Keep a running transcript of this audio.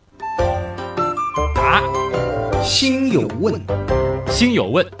答星友问，星友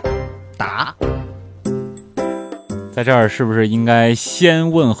问答。在这儿是不是应该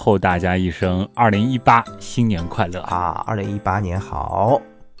先问候大家一声2018新年快乐啊？2018年好。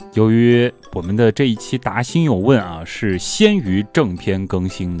由于我们的这一期答星友问啊是先于正片更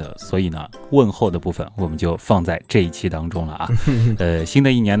新的，所以呢问候的部分我们就放在这一期当中了啊。新的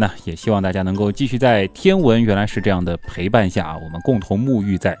一年呢，也希望大家能够继续在天文原来是这样的陪伴下啊，我们共同沐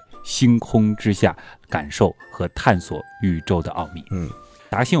浴在星空之下，感受和探索宇宙的奥秘。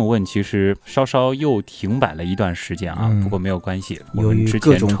答星友问其实稍稍又停摆了一段时间啊，不过没有关系，由于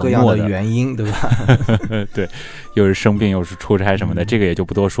各种各样的原因，对吧？对，又是生病又是出差什么的，这个也就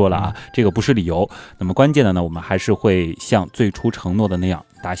不多说了啊，这个不是理由。那么关键的呢，我们还是会像最初承诺的那样，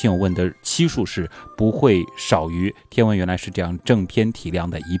答星友问的期数是不会少于天文原来是这样正片体量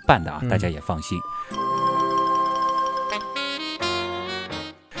的一半的啊，大家也放心。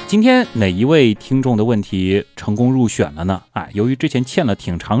今天哪一位听众的问题成功入选了呢？由于之前欠了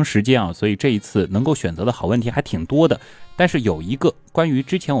挺长时间啊，所以这一次能够选择的好问题还挺多的。但是有一个关于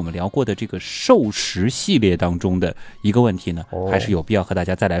之前我们聊过的这个授时系列当中的一个问题呢，还是有必要和大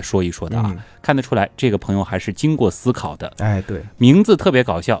家再来说一说的啊。看得出来这个朋友还是经过思考的。对，名字特别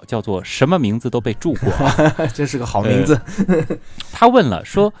搞笑，叫做什么名字都被注过啊。这是个好名字。他问了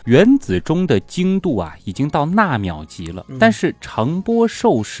说，原子钟的精度啊已经到纳秒级了，但是长波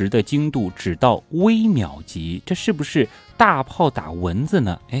授时的精度只到微秒级，这是不是大炮打蚊子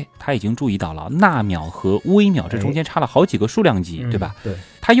呢？他已经注意到了纳秒和微秒这中间差了好几个数量级，对吧？对。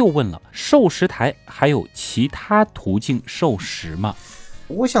他又问了，授时台还有其他途径授时吗？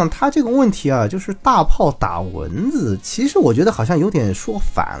我想他这个问题啊，就是大炮打蚊子，其实我觉得好像有点说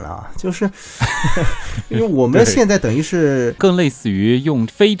反了，就是因为我们现在等于是更类似于用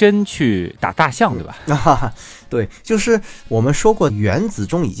飞针去打大象，对吧？对，就是我们说过原子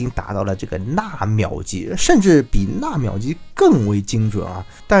钟已经达到了这个纳秒级，甚至比纳秒级更为精准啊。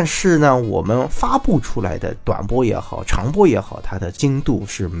但是呢，我们发布出来的短波也好，长波也好，它的精度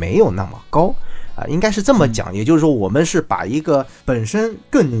是没有那么高。应该是这么讲，也就是说我们是把一个本身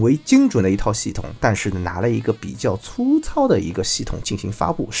更为精准的一套系统，但是拿了一个比较粗糙的一个系统进行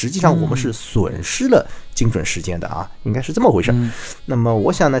发布，实际上我们是损失了精准时间的啊，应该是这么回事。那么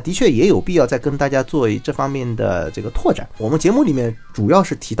我想呢，的确也有必要再跟大家做这方面的这个拓展。我们节目里面主要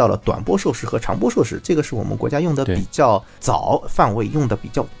是提到了短波授时和长波授时，这个是我们国家用的比较早，范围用的比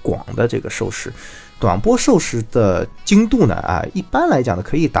较广的这个授时。短波授时的精度呢一般来讲呢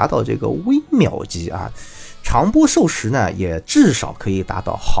可以达到这个微秒级啊，长波授时呢也至少可以达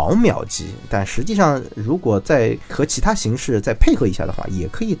到毫秒级，但实际上如果再和其他形式再配合一下的话，也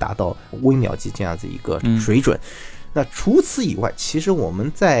可以达到微秒级这样子一个水准。那除此以外，其实我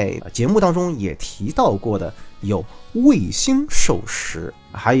们在节目当中也提到过的有卫星授时，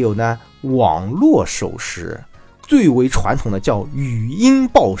还有呢网络授时，最为传统的叫语音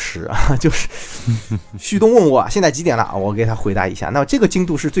报时啊，就是旭东问我现在几点了，我给他回答一下。那这个精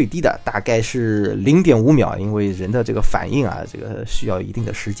度是最低的，大概是 0.5 秒，因为人的这个反应这个需要一定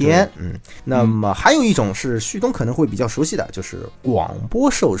的时间。那么还有一种是旭东可能会比较熟悉的，就是广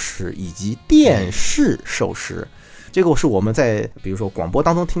播授时以及电视授时。这个是我们在比如说广播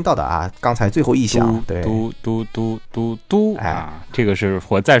当中听到的刚才最后一响，对，嘟嘟嘟嘟嘟这个是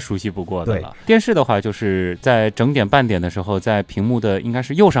我再熟悉不过的了。电视的话，就是在整点半点的时候，在屏幕的应该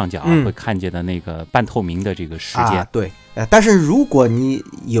是右上角会看见的那个半透明的这个时间。对，但是如果你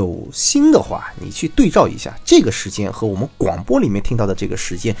有心的话，你去对照一下这个时间和我们广播里面听到的这个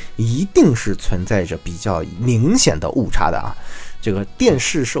时间，一定是存在着比较明显的误差的啊。这个电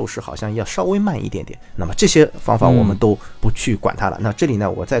视授时好像要稍微慢一点点，那么这些方法我们都不去管它了。那这里呢，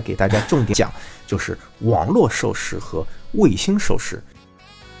我再给大家重点讲，就是网络授时和卫星授时。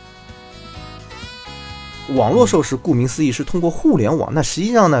网络授时顾名思义是通过互联网，那实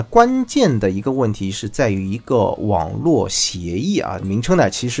际上呢，关键的一个问题是在于一个网络协议名称呢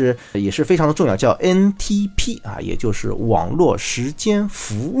其实也是非常的重要，叫 NTP 也就是网络时间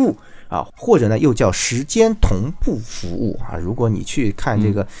服务。或者呢又叫时间同步服务如果你去看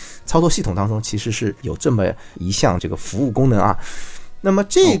这个操作系统当中，其实是有这么一项这个服务功能那么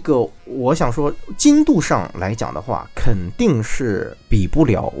这个我想说精度上来讲的话，肯定是比不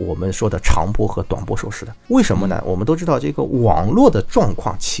了我们说的长波和短波授时的。为什么呢？我们都知道这个网络的状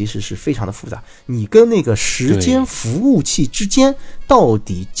况其实是非常的复杂，你跟那个时间服务器之间到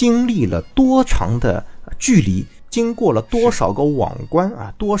底经历了多长的距离，经过了多少个网关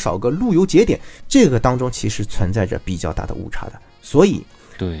多少个路由节点，这个当中其实存在着比较大的误差的。所以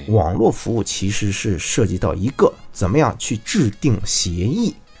对网络服务其实是涉及到一个怎么样去制定协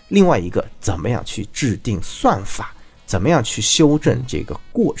议，另外一个怎么样去制定算法，怎么样去修正这个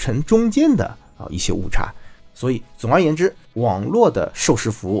过程中间的一些误差。所以总而言之，网络的授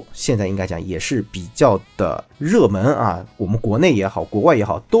时服务现在应该讲也是比较的热门啊，我们国内也好国外也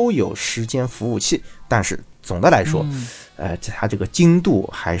好都有时间服务器，但是总的来说它这个精度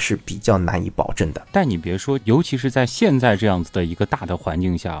还是比较难以保证的。但你别说，尤其是在现在这样子的一个大的环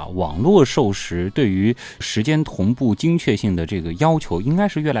境下，网络授时对于时间同步精确性的这个要求应该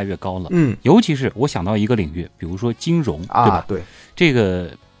是越来越高了。尤其是我想到一个领域，比如说金融，对吧？对，这个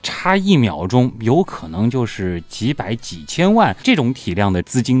差1秒钟有可能就是几百几千万这种体量的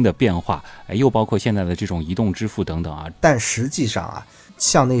资金的变化，又包括现在的这种移动支付等等啊。但实际上啊，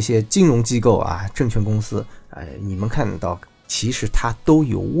像那些金融机构啊、证券公司，你们看到其实它都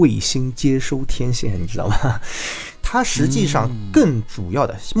有卫星接收天线，你知道吗？它实际上更主要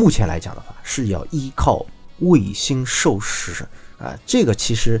的，目前来讲的话，是要依靠卫星授时。这个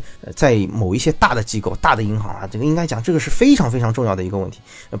其实在某一些大的机构、大的银行啊，这个应该讲这个是非常非常重要的一个问题，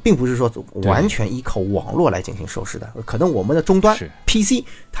并不是说完全依靠网络来进行授时的。可能我们的终端 PC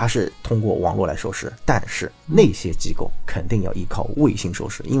它是通过网络来授时，但是那些机构肯定要依靠卫星授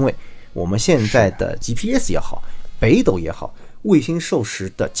时，因为我们现在的 GPS 也好，北斗也好，卫星授时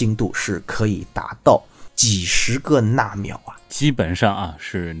的精度是可以达到几十个纳秒啊，基本上啊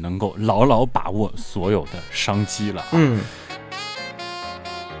是能够牢牢把握所有的商机了。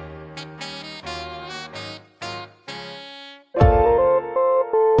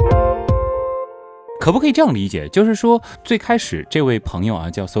可不可以这样理解，就是说最开始这位朋友啊，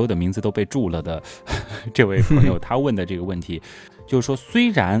叫所有的名字都被注了的这位朋友，他问的这个问题就是说，虽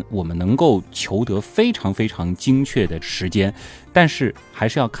然我们能够求得非常非常精确的时间，但是还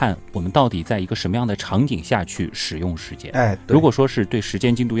是要看我们到底在一个什么样的场景下去使用时间。如果说是对时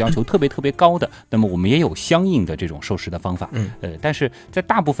间精度要求特别特别高的，那么我们也有相应的这种授时的方法。但是在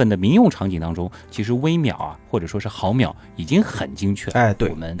大部分的民用场景当中，其实微秒啊，或者说是毫秒已经很精确了。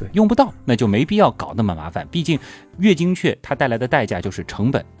我们用不到，那就没必要搞那么麻烦。毕竟越精确，它带来的代价就是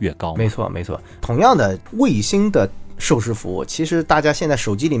成本越高。没错，没错。同样的，卫星的授时服务，其实大家现在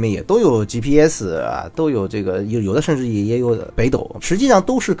手机里面也都有 GPS 啊，都有这个有的甚至也有北斗，实际上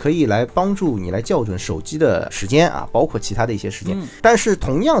都是可以来帮助你来校准手机的时间啊，包括其他的一些时间。但是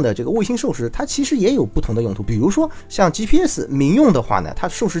同样的这个卫星授时，它其实也有不同的用途，比如说像 GPS 民用的话呢，它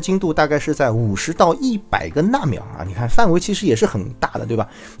授时精度大概是在50到100个纳秒啊，你看范围其实也是很大的，对吧？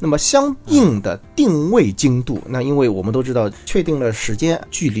那么相应的定位精度，那因为我们都知道确定了时间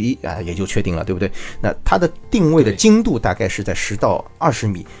距离啊，也就确定了，对不对？那它的定位的精度大概是在10到20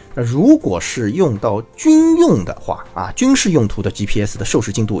米。那如果是用到军用的话啊，军事用途的 GPS 的授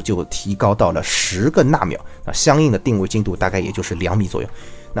时精度就提高到了10个纳秒，那相应的定位精度大概也就是2米左右。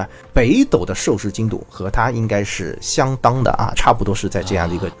那北斗的授时精度和它应该是相当的啊，差不多是在这样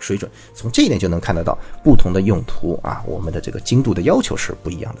的一个水准。从这一点就能看得到不同的用途啊，我们的这个精度的要求是不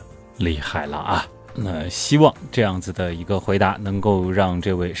一样的。厉害了啊！那希望这样子的一个回答能够让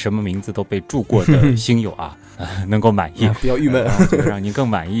这位什么名字都被注过的星友啊能够满意，不要郁闷就让您更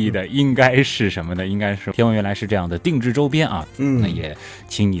满意的应该是什么呢？应该是天文原来是这样的定制周边啊。那也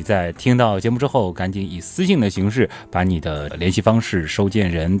请你在听到节目之后，赶紧以私信的形式把你的联系方式、收件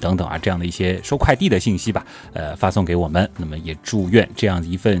人等等啊这样的一些收快递的信息吧，发送给我们。那么也祝愿这样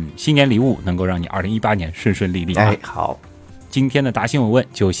一份新年礼物能够让你2018年顺顺利利啊。好。今天的答新闻问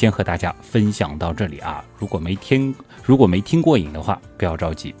就先和大家分享到这里啊！如果没听过瘾的话，不要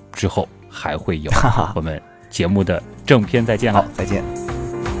着急，之后还会有。我们节目的正片再见了，好，再见。